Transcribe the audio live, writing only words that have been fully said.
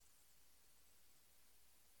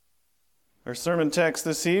Our sermon text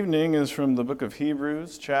this evening is from the book of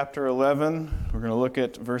Hebrews, chapter 11. We're going to look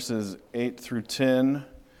at verses 8 through 10.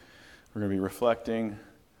 We're going to be reflecting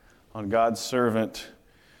on God's servant,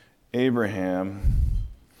 Abraham.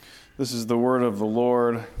 This is the word of the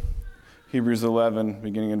Lord, Hebrews 11,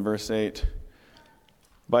 beginning in verse 8.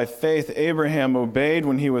 By faith, Abraham obeyed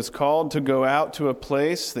when he was called to go out to a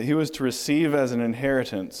place that he was to receive as an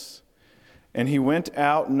inheritance. And he went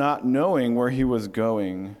out not knowing where he was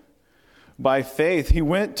going. By faith, he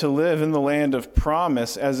went to live in the land of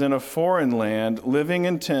promise, as in a foreign land, living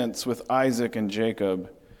in tents with Isaac and Jacob,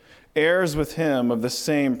 heirs with him of the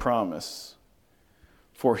same promise.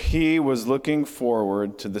 For he was looking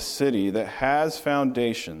forward to the city that has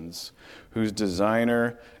foundations, whose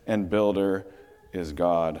designer and builder is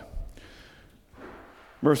God.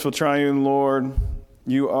 Merciful triune Lord,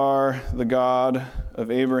 you are the God of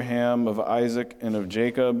Abraham, of Isaac, and of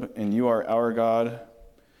Jacob, and you are our God.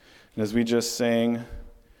 And as we just sang,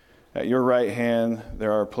 at your right hand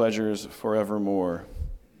there are pleasures forevermore.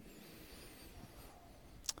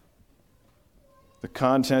 The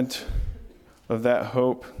content of that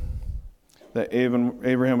hope that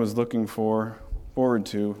Abraham was looking forward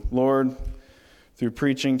to, Lord, through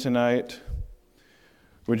preaching tonight,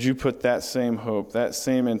 would you put that same hope, that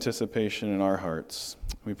same anticipation in our hearts?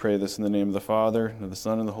 We pray this in the name of the Father, and of the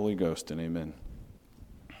Son, and the Holy Ghost, and amen.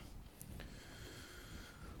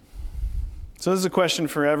 So this is a question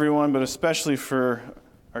for everyone, but especially for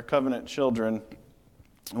our covenant children.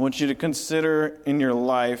 I want you to consider in your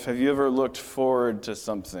life, have you ever looked forward to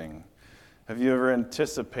something? Have you ever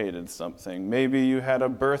anticipated something? Maybe you had a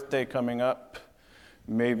birthday coming up.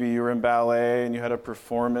 Maybe you were in ballet and you had a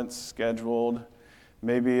performance scheduled.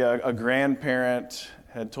 Maybe a grandparent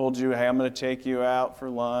had told you, hey, I'm going to take you out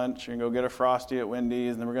for lunch. You're going to go get a Frosty at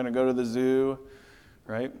Wendy's, and then we're going to go to the zoo,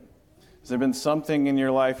 right? Has there been something in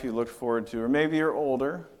your life you looked forward to? Or maybe you're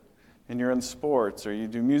older and you're in sports, or you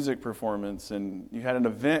do music performance and you had an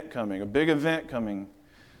event coming, a big event coming.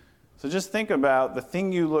 So just think about the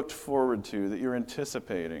thing you looked forward to that you're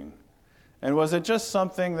anticipating. And was it just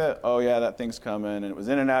something that, oh yeah, that thing's coming, and it was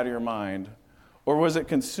in and out of your mind? Or was it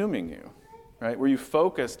consuming you, right? Were you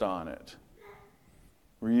focused on it?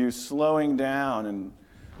 Were you slowing down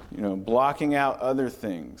and, blocking out other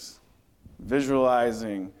things,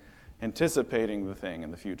 visualizing, anticipating the thing in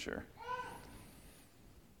the future?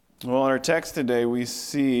 Well, in our text today, we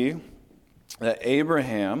see that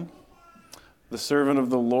Abraham, the servant of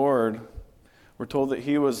the Lord, we're told that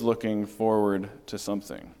he was looking forward to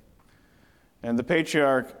something. And the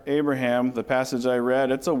patriarch Abraham, the passage I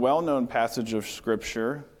read, it's a well-known passage of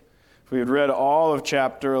Scripture. If we had read all of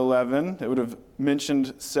chapter 11, it would have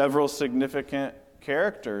mentioned several significant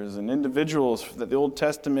characters and individuals that the Old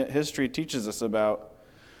Testament history teaches us about.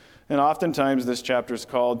 And oftentimes this chapter is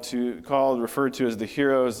referred to as the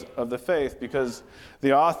heroes of the faith, because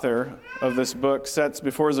the author of this book sets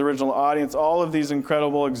before his original audience all of these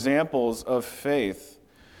incredible examples of faith.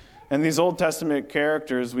 And these Old Testament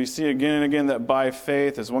characters, we see again and again that by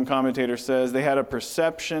faith, as one commentator says, they had a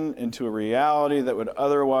perception into a reality that would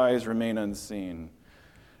otherwise remain unseen.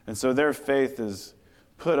 And so their faith is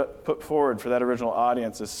put forward for that original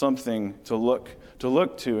audience as something to look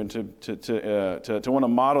to and to want to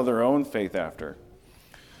model their own faith after.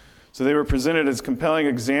 So they were presented as compelling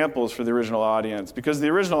examples for the original audience, because the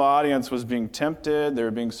original audience was being tempted, they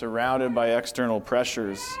were being surrounded by external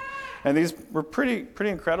pressures. And these were pretty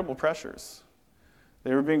incredible pressures.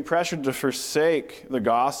 They were being pressured to forsake the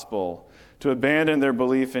gospel, to abandon their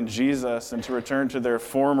belief in Jesus, and to return to their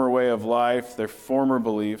former way of life, their former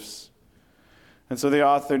beliefs. And so the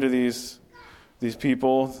author to these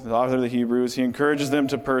people, the author of the Hebrews, he encourages them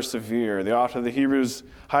to persevere. The author of the Hebrews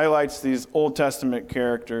highlights these Old Testament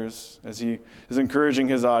characters as he is encouraging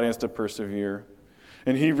his audience to persevere.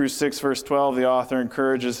 In Hebrews 6, verse 12, the author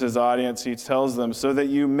encourages his audience. He tells them, so that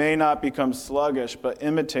you may not become sluggish, but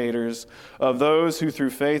imitators of those who through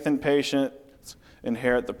faith and patience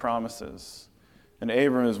inherit the promises. And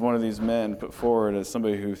Abram is one of these men put forward as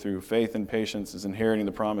somebody who through faith and patience is inheriting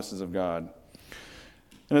the promises of God.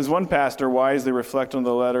 And as one pastor wisely reflected on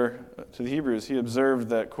the letter to the Hebrews, he observed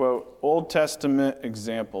that, quote, Old Testament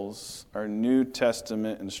examples are New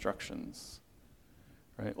Testament instructions.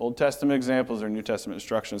 Right? Old Testament examples are New Testament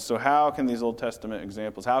instructions. So how can these Old Testament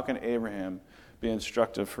examples, how can Abraham be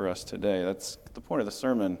instructive for us today? That's the point of the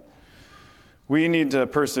sermon. We need to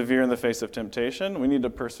persevere in the face of temptation. We need to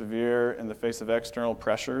persevere in the face of external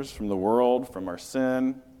pressures from the world, from our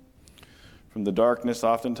sin, from the darkness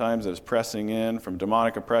oftentimes that is pressing in, from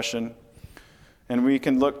demonic oppression. And we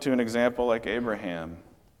can look to an example like Abraham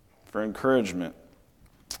for encouragement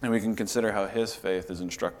And we can consider how his faith is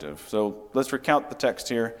instructive. So let's recount the text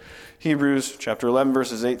here. Hebrews chapter 11,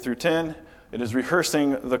 verses 8 through 10. It is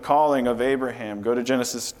rehearsing the calling of Abraham. Go to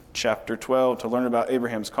Genesis chapter 12 to learn about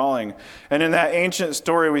Abraham's calling. And in that ancient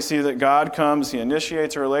story, we see that God comes, he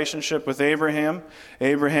initiates a relationship with Abraham.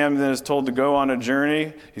 Abraham then is told to go on a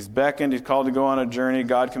journey. He's beckoned, he's called to go on a journey.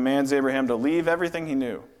 God commands Abraham to leave everything he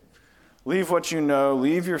knew. Leave what you know,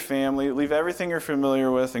 leave your family, leave everything you're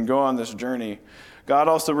familiar with, and go on this journey. God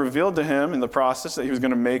also revealed to him in the process that he was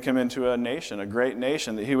going to make him into a nation, a great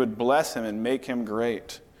nation, that he would bless him and make him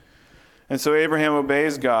great. And so Abraham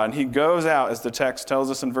obeys God, and he goes out, as the text tells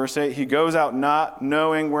us in verse 8, he goes out not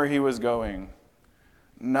knowing where he was going.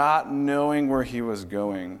 Not knowing where he was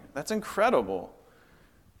going. That's incredible,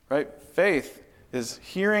 right? Faith is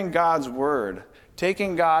hearing God's word,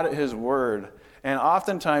 taking God at his word, and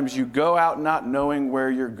oftentimes you go out not knowing where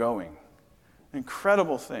you're going.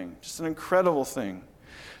 Incredible thing, just an incredible thing.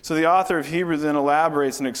 So the author of Hebrews then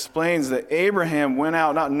elaborates and explains that Abraham went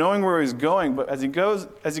out not knowing where he was going, but as he goes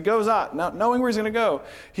out, not knowing where he's going to go,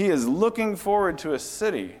 he is looking forward to a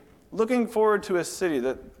city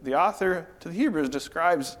that the author to the Hebrews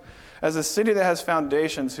describes as a city that has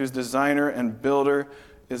foundations, whose designer and builder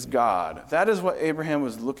is God. That is what Abraham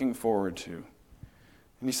was looking forward to.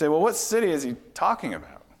 And you say, well, what city is he talking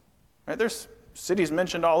about? Right? There's cities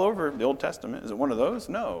mentioned all over the Old Testament. Is it one of those?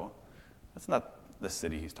 No. That's not the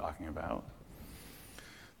city he's talking about.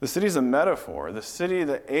 The city is a metaphor. The city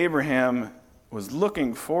that Abraham was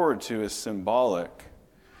looking forward to is symbolic.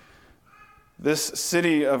 This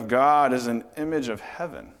city of God is an image of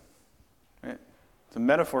heaven. Right? It's a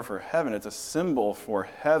metaphor for heaven. It's a symbol for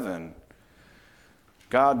heaven.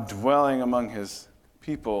 God dwelling among his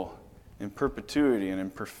people in perpetuity and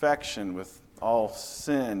in perfection, with all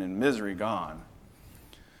sin and misery gone.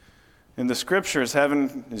 In the scriptures,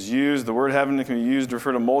 heaven is used, the word heaven can be used to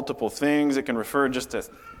refer to multiple things. It can refer just to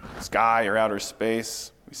sky or outer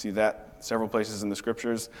space. We see that several places in the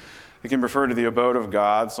scriptures. It can refer to the abode of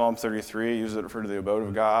God. Psalm 33 uses it to refer to the abode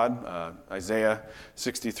of God. Isaiah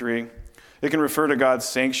 63. It can refer to God's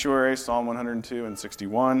sanctuary, Psalm 102 and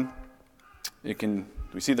 61.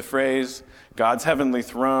 We see the phrase, God's heavenly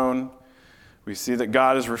throne. We see that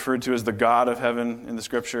God is referred to as the God of heaven in the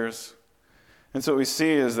scriptures. And so what we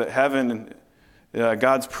see is that heaven,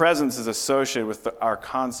 God's presence is associated with our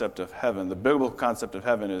concept of heaven. The biblical concept of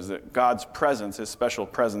heaven is that God's presence, his special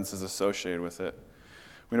presence, is associated with it.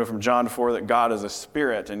 We know from John 4 that God is a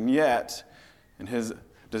spirit, and yet, in his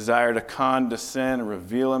desire to condescend and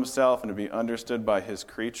reveal himself and to be understood by his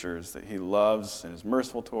creatures that he loves and is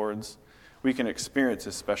merciful towards, we can experience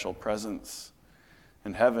his special presence.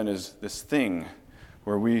 And heaven is this thing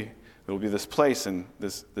where it will be this place and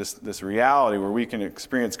this reality where we can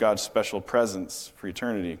experience God's special presence for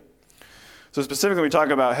eternity. So specifically, we talk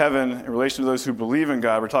about heaven in relation to those who believe in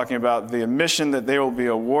God. We're talking about the mission that they will be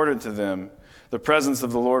awarded to them, the presence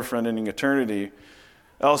of the Lord for unending eternity.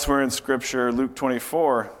 Elsewhere in Scripture, Luke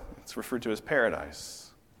 24, it's referred to as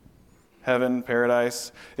paradise. Heaven,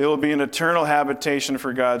 paradise. It will be an eternal habitation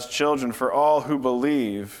for God's children, for all who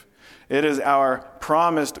believe. It is our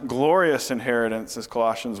promised glorious inheritance, as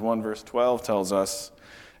Colossians 1 verse 12 tells us,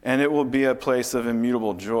 and it will be a place of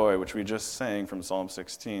immutable joy, which we just sang from Psalm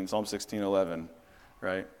 16:11,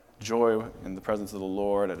 right? Joy in the presence of the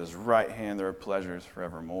Lord. At his right hand there are pleasures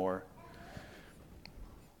forevermore.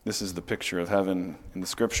 This is the picture of heaven in the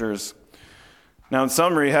scriptures. Now, in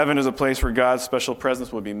summary, heaven is a place where God's special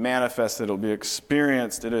presence will be manifested, it will be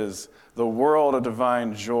experienced. It is the world of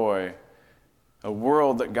divine joy, a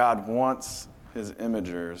world that God wants his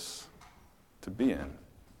imagers to be in.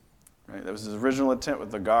 Right? That was his original intent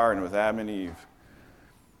with the garden, with Adam and Eve.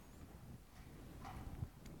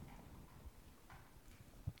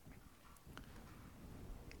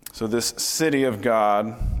 So this city of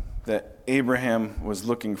God that Abraham was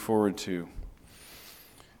looking forward to,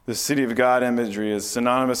 the city of God imagery is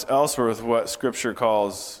synonymous elsewhere with what Scripture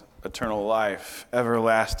calls eternal life,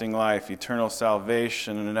 everlasting life, eternal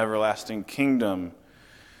salvation, and an everlasting kingdom.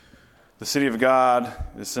 The city of God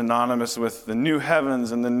is synonymous with the new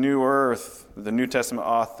heavens and the new earth that the New Testament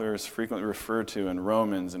authors frequently refer to in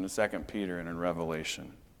Romans and in 2 Peter and in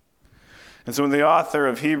Revelation. And so when the author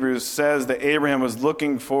of Hebrews says that Abraham was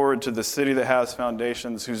looking forward to the city that has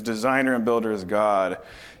foundations, whose designer and builder is God,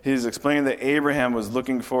 he's explaining that Abraham was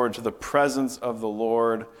looking forward to the presence of the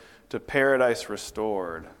Lord, to paradise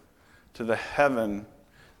restored, to the heaven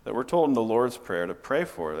that we're told in the Lord's Prayer to pray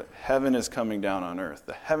for, that heaven is coming down on earth,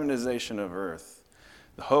 the heavenization of earth,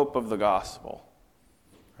 the hope of the gospel.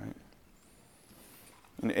 Right?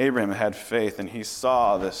 And Abraham had faith, and he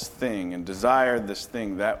saw this thing and desired this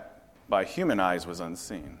thing that by human eyes was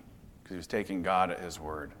unseen, because he was taking God at his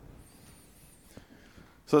word.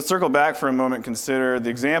 So let's circle back for a moment and consider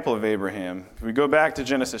the example of Abraham. If we go back to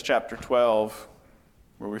Genesis chapter 12,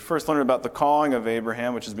 where we first learned about the calling of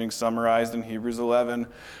Abraham, which is being summarized in Hebrews 11.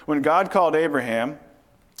 When God called Abraham,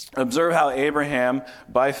 observe how Abraham,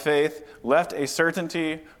 by faith, left a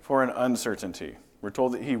certainty for an uncertainty. We're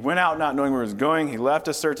told that he went out not knowing where he was going. He left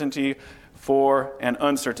a certainty for an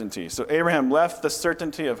uncertainty. So Abraham left the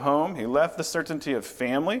certainty of home. He left the certainty of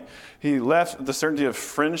family. He left the certainty of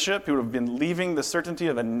friendship. He would have been leaving the certainty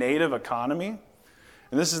of a native economy.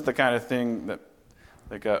 And this is the kind of thing that,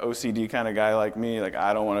 like an OCD kind of guy like me, like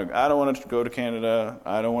I don't want to go to Canada.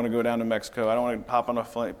 I don't want to go down to Mexico. I don't want to hop on a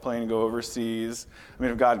plane and go overseas. I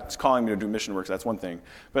mean, if God's calling me to do mission work, that's one thing.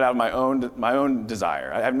 But out of my own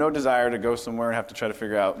desire, I have no desire to go somewhere and have to try to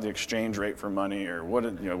figure out the exchange rate for money or what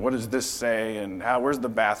does this say and where's the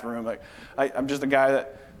bathroom. Like I'm just a guy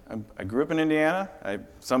that I grew up in Indiana.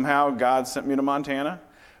 Somehow God sent me to Montana,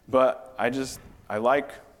 but I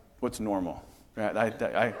like what's normal. I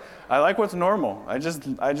like what's normal.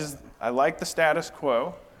 I like the status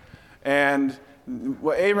quo. And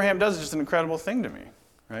what Abraham does is just an incredible thing to me,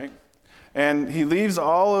 right? And he leaves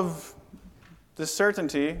all of this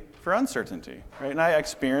certainty for uncertainty, right? And I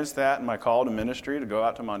experienced that in my call to ministry to go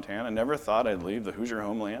out to Montana. I never thought I'd leave the Hoosier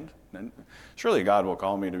homeland. And surely God will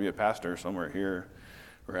call me to be a pastor somewhere here.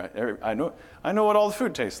 I know what all the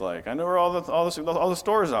food tastes like. I know where all the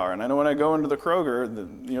stores are, and I know when I go into the Kroger,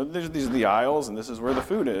 these are the aisles, and this is where the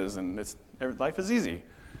food is, and life is easy.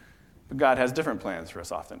 But God has different plans for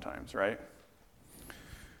us oftentimes, right?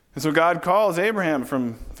 And so God calls Abraham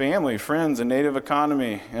from family, friends, a native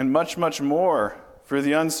economy, and much, much more for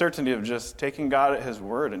the uncertainty of just taking God at his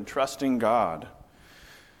word and trusting God.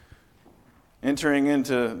 Entering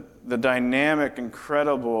into the dynamic,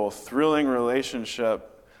 incredible, thrilling relationship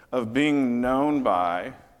of being known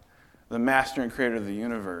by the master and creator of the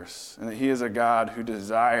universe, and that he is a God who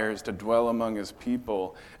desires to dwell among his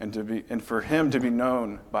people and for him to be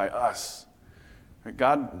known by us.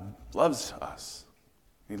 God loves us.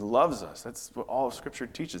 He loves us. That's what all of Scripture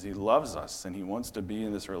teaches. He loves us, and he wants to be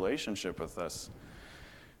in this relationship with us.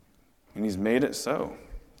 And he's made it so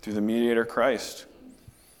through the mediator Christ.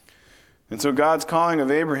 And so God's calling of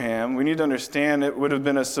Abraham, we need to understand it would have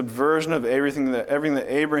been a subversion of everything that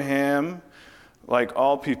Abraham, like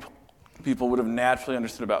all people would have naturally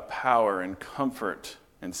understood about power and comfort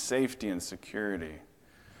and safety and security.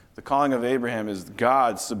 The calling of Abraham is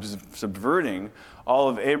God subverting all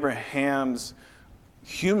of Abraham's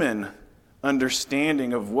human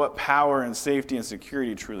understanding of what power and safety and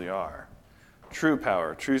security truly are. True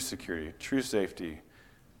power, true security, true safety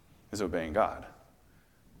is obeying God.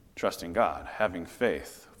 Trusting God, having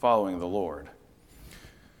faith, following the Lord.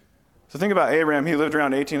 So think about Abraham. He lived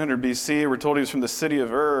around 1800 BC. We're told he was from the city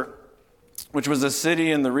of Ur, which was a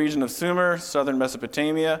city in the region of Sumer, southern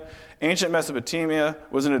Mesopotamia. Ancient Mesopotamia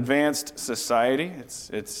was an advanced society.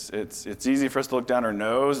 It's easy for us to look down our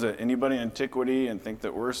nose at anybody in antiquity and think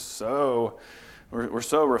that we're so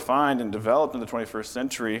refined and developed in the 21st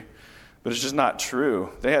century. But it's just not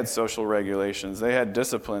true. They had social regulations. They had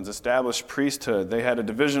disciplines, established priesthood. They had a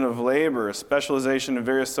division of labor, a specialization in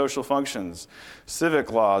various social functions,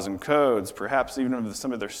 civic laws and codes, perhaps even of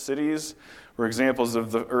some of their cities were examples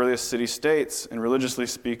of the earliest city-states. And religiously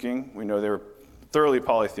speaking, we know they were thoroughly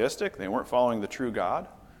polytheistic. They weren't following the true God.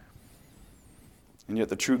 And yet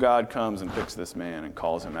the true God comes and picks this man and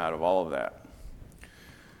calls him out of all of that.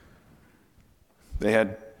 They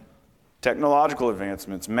had technological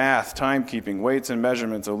advancements, math, timekeeping, weights and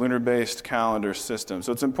measurements, a lunar-based calendar system.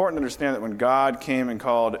 So it's important to understand that when God came and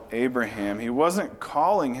called Abraham, he wasn't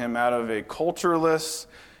calling him out of a cultureless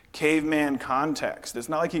caveman context. It's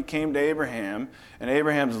not like he came to Abraham and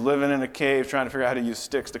Abraham's living in a cave trying to figure out how to use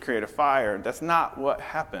sticks to create a fire. That's not what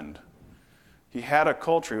happened. He had a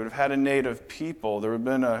culture. He would have had a native people. There would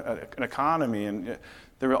have been an economy, and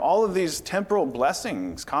there were all of these temporal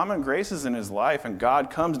blessings, common graces in his life, and God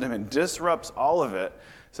comes to him and disrupts all of it,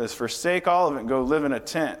 says, forsake all of it and go live in a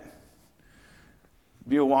tent.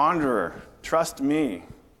 Be a wanderer. Trust me.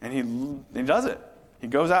 And he does it. He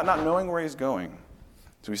goes out not knowing where he's going.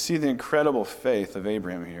 So we see the incredible faith of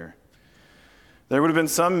Abraham here. There would have been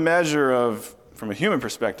some measure of, from a human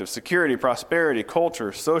perspective, security, prosperity,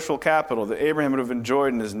 culture, social capital that Abraham would have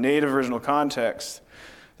enjoyed in his native original context.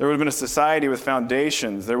 There would have been a society with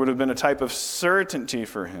foundations. There would have been a type of certainty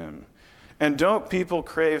for him. And don't people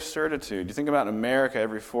crave certitude? You think about in America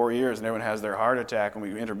every 4 years and everyone has their heart attack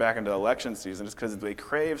when we enter back into election season. It's because they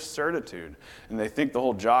crave certitude. And they think the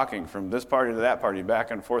whole jockeying from this party to that party back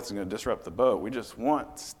and forth is going to disrupt the boat. We just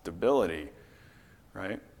want stability,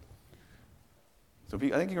 right? So I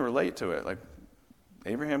think you can relate to it. Like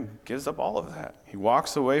Abraham gives up all of that. He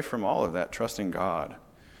walks away from all of that, trusting God.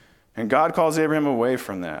 And God calls Abraham away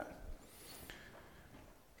from that.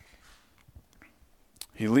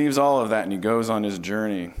 He leaves all of that and he goes on his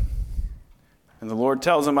journey. And the Lord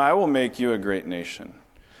tells him, I will make you a great nation.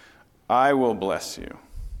 I will bless you,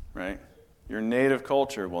 right? Your native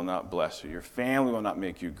culture will not bless you. Your family will not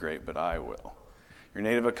make you great, but I will. Your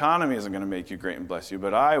native economy isn't going to make you great and bless you,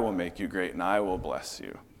 but I will make you great and I will bless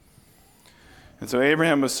you. And so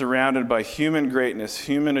Abraham was surrounded by human greatness,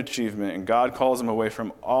 human achievement, and God calls him away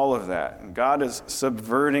from all of that. And God is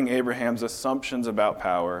subverting Abraham's assumptions about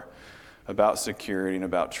power, about security, and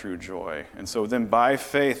about true joy. And so then by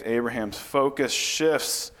faith, Abraham's focus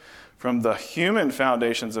shifts from the human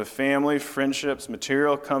foundations of family, friendships,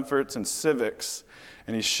 material comforts, and civics,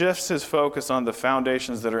 and he shifts his focus on the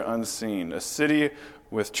foundations that are unseen, a city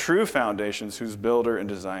with true foundations whose builder and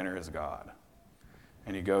designer is God.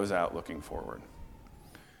 And he goes out looking forward.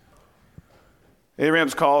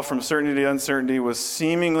 Abraham's call from certainty to uncertainty was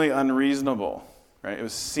seemingly unreasonable, right? It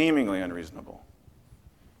was seemingly unreasonable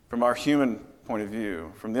from our human point of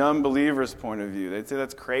view, from the unbeliever's point of view. They'd say,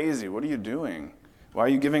 that's crazy. What are you doing? Why are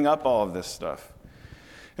you giving up all of this stuff?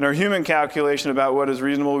 In our human calculation about what is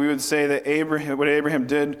reasonable, we would say that what Abraham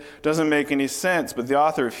did doesn't make any sense. But the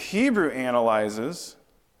author of Hebrew analyzes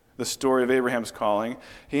the story of Abraham's calling.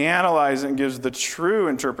 He analyzes and gives the true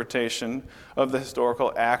interpretation of the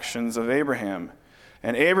historical actions of Abraham.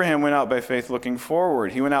 And Abraham went out by faith looking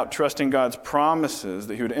forward. He went out trusting God's promises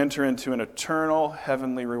that he would enter into an eternal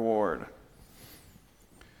heavenly reward.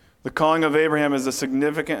 The calling of Abraham is a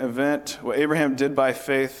significant event. What Abraham did by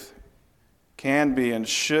faith can be and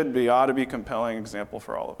should be, ought to be a compelling example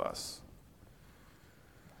for all of us.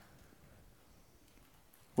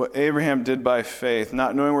 What Abraham did by faith,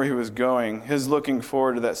 not knowing where he was going, his looking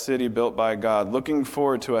forward to that city built by God, looking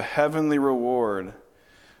forward to a heavenly reward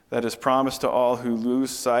that is promised to all who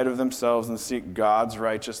lose sight of themselves and seek God's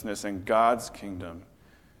righteousness and God's kingdom,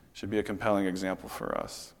 should be a compelling example for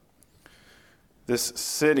us. This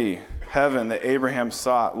city, heaven, that Abraham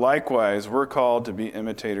sought, likewise, we're called to be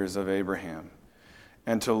imitators of Abraham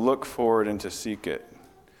and to look forward and to seek it.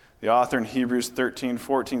 The author in Hebrews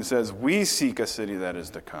 13:14 says, we seek a city that is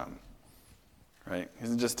to come. Right? He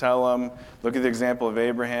doesn't just tell them, look at the example of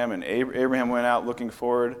Abraham, and Abraham went out looking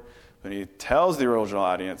forward, but he tells the original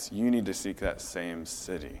audience, you need to seek that same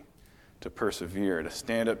city, to persevere, to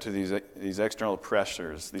stand up to these external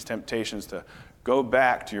pressures, these temptations to go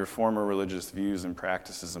back to your former religious views and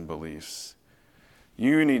practices and beliefs.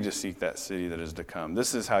 You need to seek that city that is to come.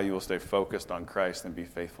 This is how you will stay focused on Christ and be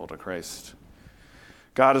faithful to Christ.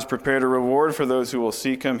 God has prepared a reward for those who will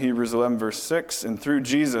seek him, Hebrews 11, verse 6. And through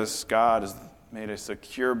Jesus, God has made a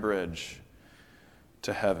secure bridge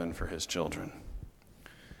to heaven for his children.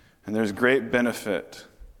 And there's great benefit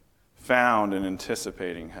found in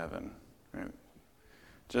anticipating heaven. Right?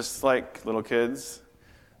 Just like little kids,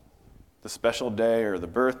 the special day or the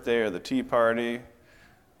birthday or the tea party,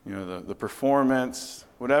 the performance,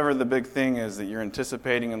 whatever the big thing is that you're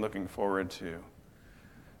anticipating and looking forward to,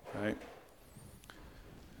 right?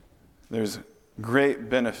 There's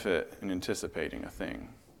great benefit in anticipating a thing.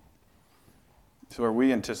 So are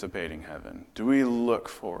we anticipating heaven? Do we look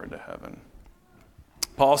forward to heaven?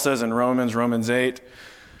 Paul says in Romans 8,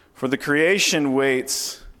 for the creation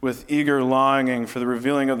waits with eager longing for the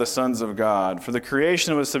revealing of the sons of God. For the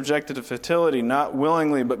creation was subjected to fertility, not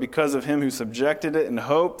willingly, but because of him who subjected it, in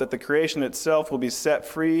hope that the creation itself will be set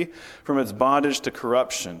free from its bondage to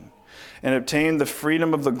corruption, and obtain the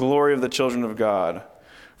freedom of the glory of the children of God.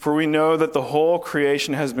 For we know that the whole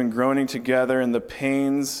creation has been groaning together in the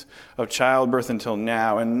pains of childbirth until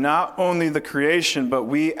now. And not only the creation, but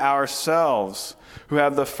we ourselves, who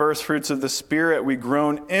have the first fruits of the Spirit, we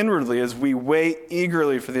groan inwardly as we wait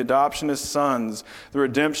eagerly for the adoption as sons, the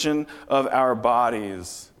redemption of our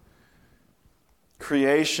bodies.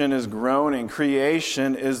 Creation is groaning.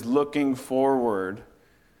 Creation is looking forward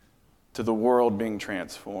to the world being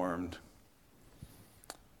transformed,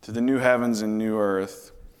 to the new heavens and new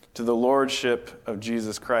earth, to the lordship of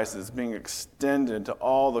Jesus Christ that's being extended to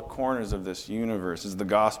all the corners of this universe as the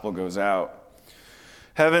gospel goes out.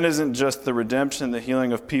 Heaven isn't just the redemption, the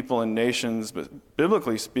healing of people and nations, but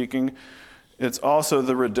biblically speaking, it's also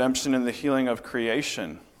the redemption and the healing of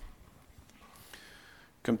creation.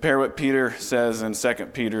 Compare what Peter says in 2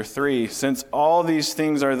 Peter 3. Since all these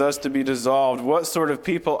things are thus to be dissolved, what sort of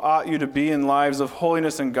people ought you to be in lives of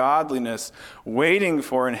holiness and godliness, waiting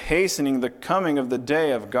for and hastening the coming of the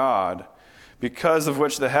day of God, because of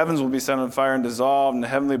which the heavens will be set on fire and dissolved, and the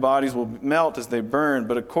heavenly bodies will melt as they burn.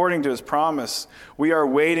 But according to his promise, we are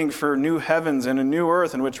waiting for new heavens and a new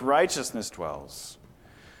earth in which righteousness dwells.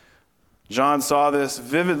 John saw this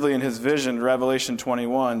vividly in his vision, Revelation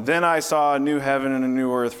 21. Then I saw a new heaven and a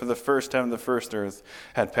new earth, for the first heaven and the first earth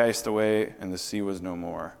had passed away, and the sea was no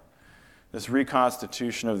more. This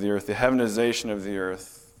reconstitution of the earth, the heavenization of the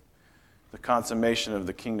earth, the consummation of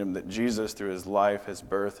the kingdom that Jesus, through his life, his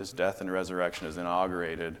birth, his death, and resurrection, has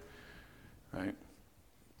inaugurated, right?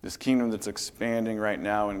 This kingdom that's expanding right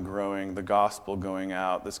now and growing, the gospel going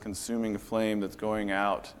out, this consuming flame that's going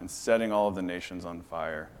out and setting all of the nations on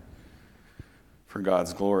fire for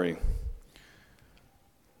God's glory.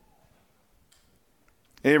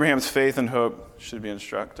 Abraham's faith and hope should be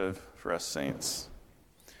instructive for us saints.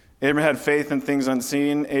 Abraham had faith in things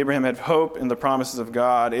unseen. Abraham had hope in the promises of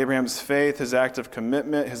God. Abraham's faith, his act of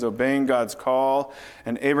commitment, his obeying God's call,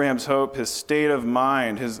 and Abraham's hope, his state of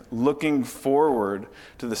mind, his looking forward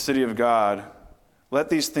to the city of God.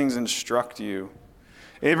 Let these things instruct you.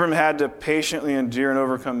 Abraham had to patiently endure and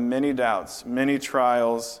overcome many doubts, many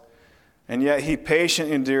trials, and yet he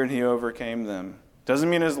patiently endured and he overcame them.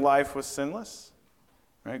 Doesn't mean his life was sinless,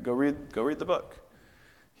 right? Go read the book.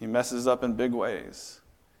 He messes up in big ways.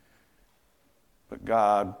 But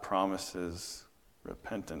God promises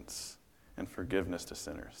repentance and forgiveness to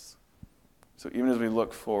sinners. So even as we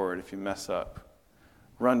look forward, if you mess up,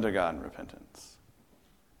 run to God in repentance.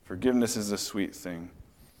 Forgiveness is a sweet thing.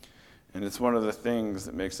 And it's one of the things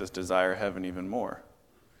that makes us desire heaven even more.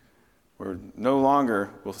 Where no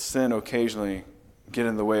longer will sin occasionally get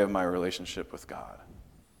in the way of my relationship with God.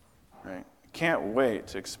 Right? I can't wait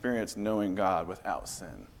to experience knowing God without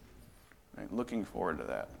sin. Right? Looking forward to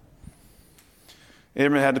that.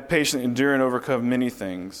 Abraham had to patiently endure and overcome many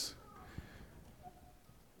things.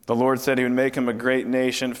 The Lord said he would make him a great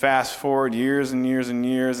nation. Fast forward years and years and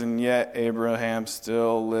years, and yet Abraham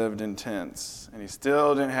still lived in tents. And he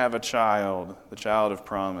still didn't have a child, the child of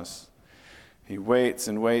promise. He waits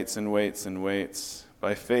and waits and waits and waits.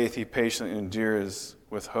 By faith, he patiently endures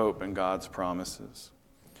with hope in God's promises.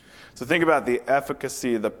 So think about the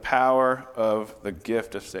efficacy, the power of the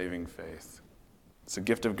gift of saving faith. It's a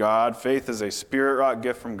gift of God. Faith is a spirit-wrought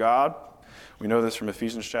gift from God. We know this from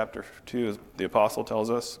Ephesians chapter 2, as the apostle tells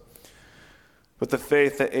us. But the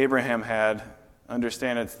faith that Abraham had,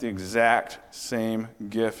 understand it's the exact same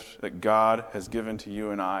gift that God has given to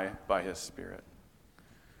you and I by his Spirit.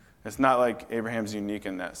 It's not like Abraham's unique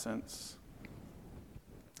in that sense.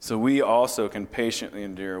 So we also can patiently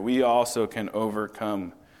endure. We also can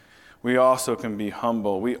overcome. We also can be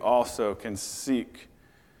humble. We also can seek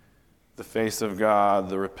the face of God,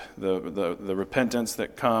 the repentance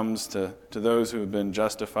that comes to those who have been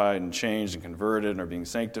justified and changed and converted and are being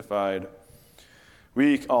sanctified.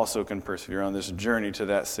 We also can persevere on this journey to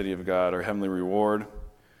that city of God, our heavenly reward.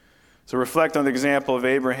 So reflect on the example of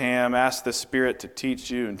Abraham. Ask the Spirit to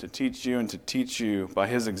teach you and to teach you and to teach you by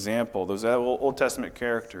his example. Those Old Testament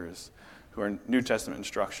characters who are New Testament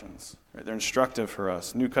instructions. Right? They're instructive for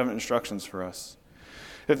us, New Covenant instructions for us.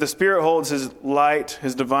 If the Spirit holds his light,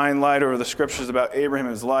 his divine light over the scriptures about Abraham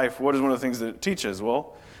and his life, what is one of the things that it teaches?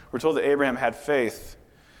 Well, we're told that Abraham had faith.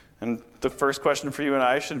 And the first question for you and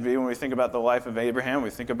I should be, when we think about the life of Abraham,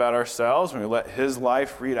 we think about ourselves, when we let his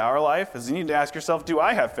life read our life, is you need to ask yourself, do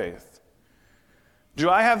I have faith? Do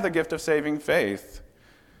I have the gift of saving faith?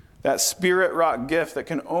 That spirit-wrought gift that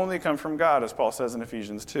can only come from God, as Paul says in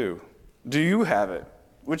Ephesians 2. Do you have it?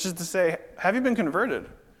 Which is to say, have you been converted?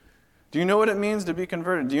 Do you know what it means to be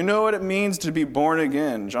converted? Do you know what it means to be born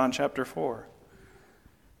again? John chapter 4.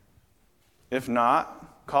 If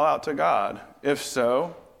not, call out to God. If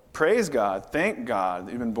so, praise God. Thank God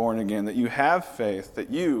that you've been born again, that you have faith, that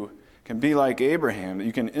you can be like Abraham, that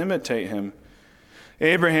you can imitate him.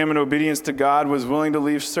 Abraham, in obedience to God, was willing to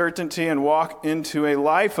leave certainty and walk into a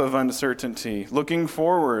life of uncertainty, looking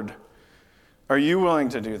forward. Are you willing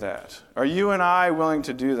to do that? Are you and I willing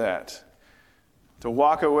to do that? To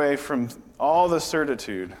walk away from all the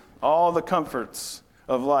certitude, all the comforts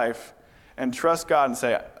of life, and trust God and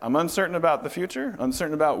say, I'm uncertain about the future,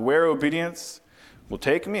 uncertain about where obedience will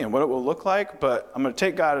take me and what it will look like, but I'm going to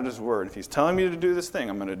take God at his word. If he's telling me to do this thing,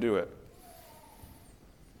 I'm going to do it.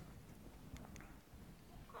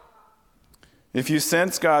 If you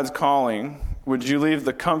sense God's calling, would you leave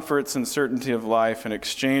the comforts and certainty of life and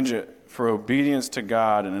exchange it for obedience to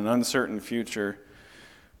God in an uncertain future?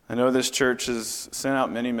 I know this church has sent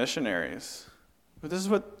out many missionaries, but this is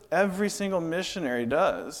what every single missionary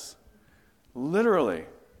does. Literally,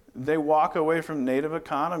 they walk away from native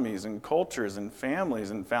economies and cultures and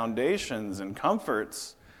families and foundations and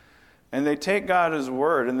comforts And they take God at his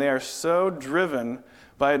word, and they are so driven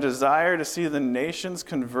by a desire to see the nations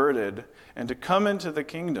converted and to come into the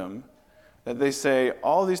kingdom that they say,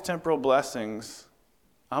 all these temporal blessings,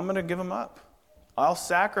 I'm going to give them up. I'll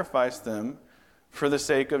sacrifice them for the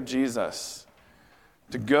sake of Jesus,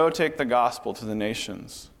 to go take the gospel to the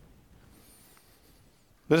nations.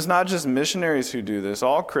 But it's not just missionaries who do this.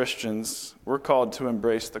 All Christians, we're called to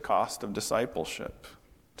embrace the cost of discipleship,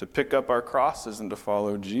 to pick up our crosses and to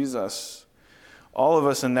follow Jesus. All of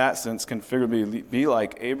us in that sense can figuratively be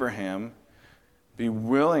like Abraham, be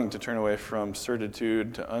willing to turn away from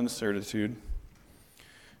certitude to uncertitude.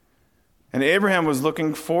 And Abraham was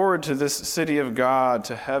looking forward to this city of God,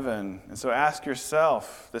 to heaven. And so ask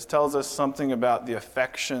yourself, this tells us something about the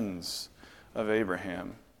affections of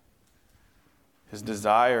Abraham, his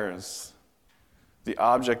desires, the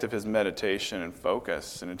object of his meditation and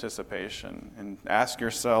focus and anticipation. And ask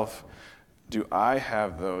yourself, do I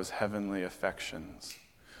have those heavenly affections?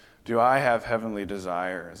 Do I have heavenly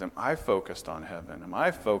desires? Am I focused on heaven? Am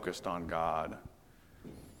I focused on God?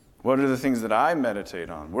 What are the things that I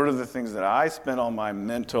meditate on? What are the things that I spend all my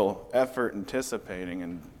mental effort anticipating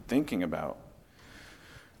and thinking about?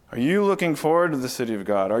 Are you looking forward to the city of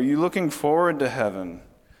God? Are you looking forward to heaven?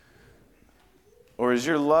 Or is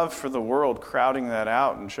your love for the world crowding that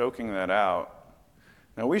out and choking that out?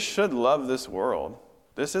 Now, we should love this world.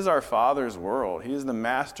 This is our Father's world. He is the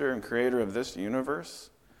master and creator of this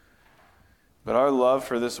universe. But our love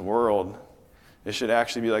for this world, it should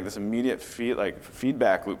actually be like this immediate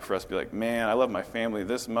feedback loop for us to be like, man, I love my family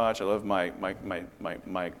this much. I love my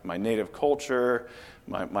native culture,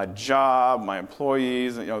 my job, my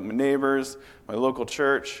employees, my neighbors, my local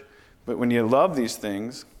church. But when you love these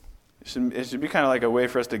things, it should be kind of like a way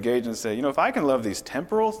for us to gauge and say, if I can love these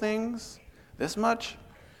temporal things this much,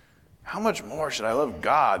 how much more should I love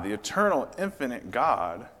God, the eternal, infinite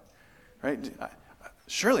God, right?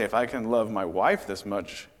 Surely if I can love my wife this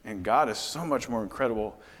much, and God is so much more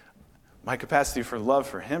incredible, my capacity for love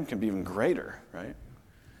for him can be even greater, right?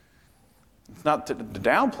 It's not to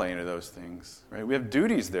downplay any of those things, right? We have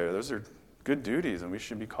duties there. Those are good duties, and we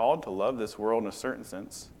should be called to love this world in a certain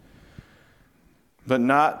sense. But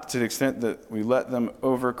not to the extent that we let them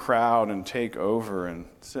overcrowd and take over and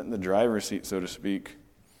sit in the driver's seat, so to speak.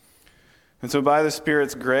 And so by the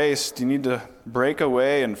Spirit's grace, you need to break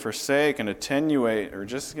away and forsake and attenuate or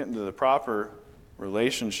just get into the proper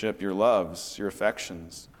relationship, your loves, your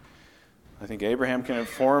affections. I think Abraham can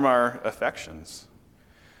inform our affections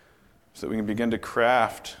so that we can begin to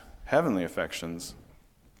craft heavenly affections.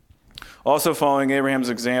 Also following Abraham's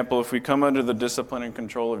example, if we come under the discipline and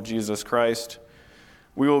control of Jesus Christ,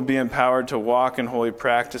 we will be empowered to walk in holy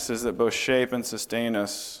practices that both shape and sustain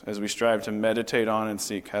us as we strive to meditate on and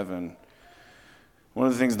seek heaven. One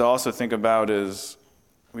of the things to also think about is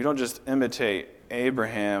we don't just imitate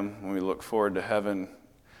Abraham when we look forward to heaven.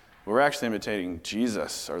 We're actually imitating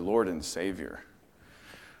Jesus, our Lord and Savior.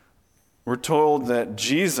 We're told that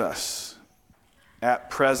Jesus, at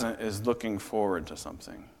present, is looking forward to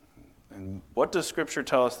something. And what does Scripture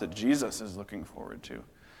tell us that Jesus is looking forward to?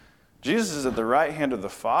 Jesus is at the right hand of the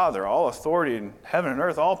Father. All authority in heaven and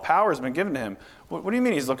earth, all power has been given to him. What do you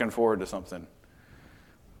mean he's looking forward to something?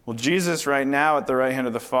 Well, Jesus right now at the right hand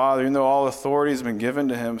of the Father, even though all authority has been given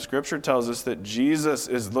to him, Scripture tells us that Jesus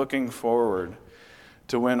is looking forward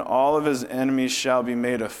to when all of his enemies shall be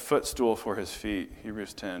made a footstool for his feet.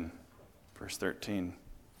 Hebrews 10, verse 13.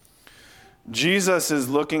 Jesus is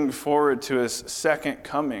looking forward to his second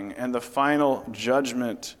coming and the final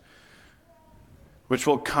judgment, which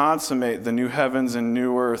will consummate the new heavens and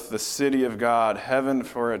new earth, the city of God, heaven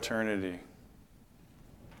for eternity.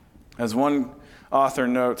 As one author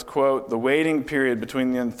notes, quote, the waiting period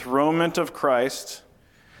between the enthronement of Christ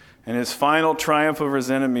and his final triumph over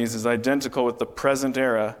his enemies is identical with the present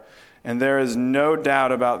era, and there is no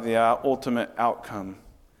doubt about the ultimate outcome.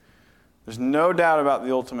 There's no doubt about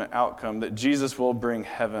the ultimate outcome that Jesus will bring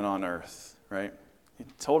heaven on earth, right? He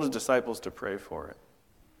told his disciples to pray for it,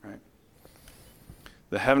 right?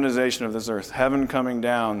 The heavenization of this earth, heaven coming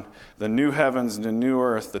down, the new heavens and the new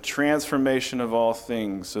earth, the transformation of all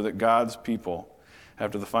things so that God's people,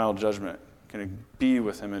 after the final judgment, can be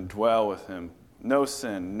with him and dwell with him. No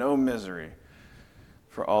sin, no misery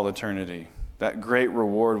for all eternity. That great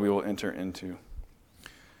reward we will enter into.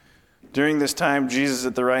 During this time, Jesus is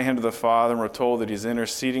at the right hand of the Father, and we're told that he's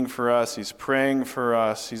interceding for us, he's praying for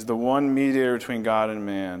us, he's the one mediator between God and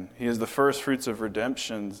man. He is the first fruits of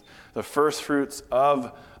redemption, the first fruits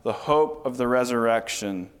of the hope of the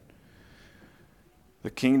resurrection, the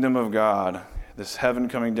kingdom of God, this heaven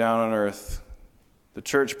coming down on earth, The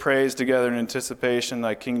church prays together in anticipation,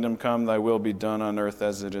 thy kingdom come, thy will be done on earth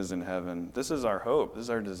as it is in heaven. This is our hope. This is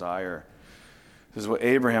our desire. This is what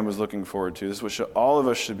Abraham was looking forward to. This is what all of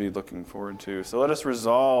us should be looking forward to. So let us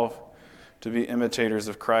resolve to be imitators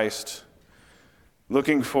of Christ,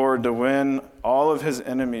 looking forward to when all of his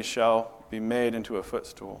enemies shall be made into a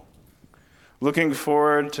footstool. Looking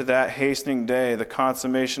forward to that hastening day, the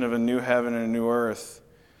consummation of a new heaven and a new earth.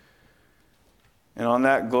 And on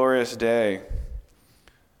that glorious day,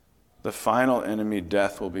 the final enemy,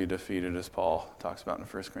 death, will be defeated, as Paul talks about in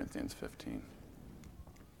 1 Corinthians 15.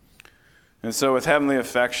 And so with heavenly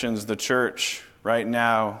affections, the church, right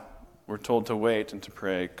now, we're told to wait and to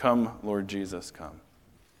pray, come, Lord Jesus, come.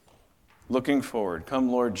 Looking forward,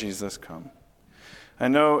 come, Lord Jesus, come. I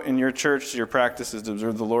know in your church, your practice is to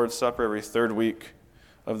observe the Lord's Supper every third week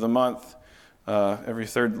of the month, every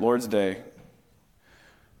third Lord's Day.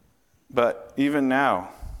 But even now,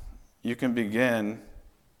 you can begin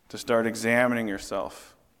to start examining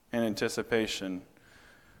yourself in anticipation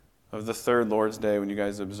of the third Lord's Day when you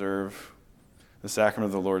guys observe the sacrament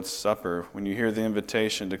of the Lord's Supper, when you hear the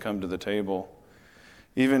invitation to come to the table.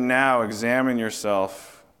 Even now, examine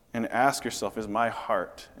yourself and ask yourself, is my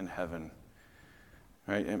heart in heaven?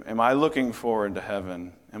 Right? Am I looking forward to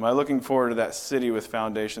heaven? Am I looking forward to that city with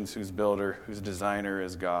foundations whose builder, whose designer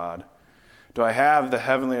is God? Do I have the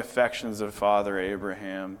heavenly affections of Father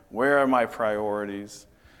Abraham? Where are my priorities?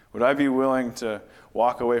 Would I be willing to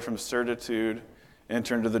walk away from certitude,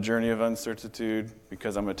 enter into the journey of uncertitude,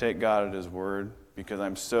 because I'm going to take God at his word, because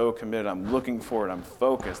I'm so committed, I'm looking forward, I'm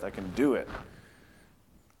focused, I can do it.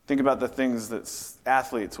 Think about the things that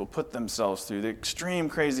athletes will put themselves through, the extreme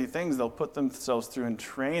crazy things they'll put themselves through in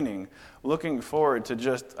training, looking forward to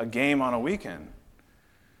just a game on a weekend,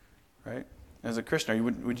 right? As a Christian,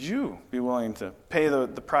 would you be willing to pay the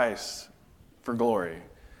price for glory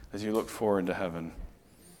as you look forward to heaven?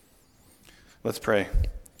 Let's pray.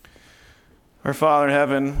 Our Father in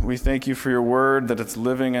heaven, we thank you for your word, that it's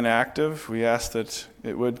living and active. We ask that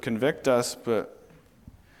it would convict us, but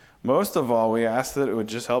most of all, we ask that it would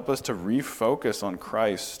just help us to refocus on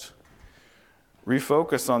Christ,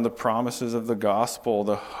 refocus on the promises of the gospel,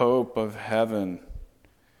 the hope of heaven,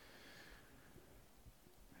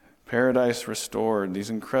 paradise restored,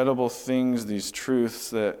 these incredible things, these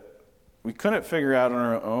truths that we couldn't figure out on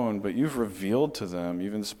our own, but you've revealed to them.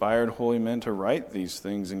 You've inspired holy men to write these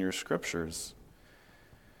things in your scriptures.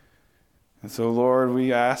 And so, Lord,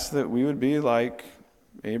 we ask that we would be like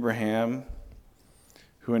Abraham,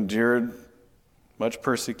 who endured much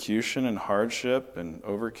persecution and hardship and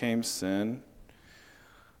overcame sin,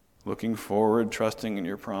 looking forward, trusting in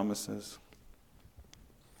your promises.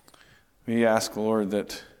 We ask, Lord,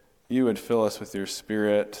 that you would fill us with your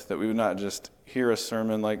Spirit, that we would not just hear a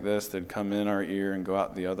sermon like this that'd come in our ear and go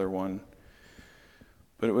out the other one,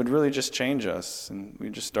 but it would really just change us, and we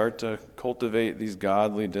just start to cultivate these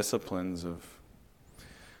godly disciplines of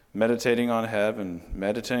meditating on heaven,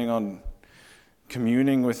 meditating on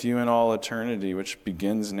communing with you in all eternity, which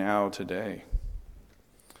begins now today.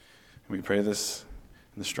 And we pray this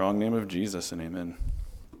in the strong name of Jesus, and amen.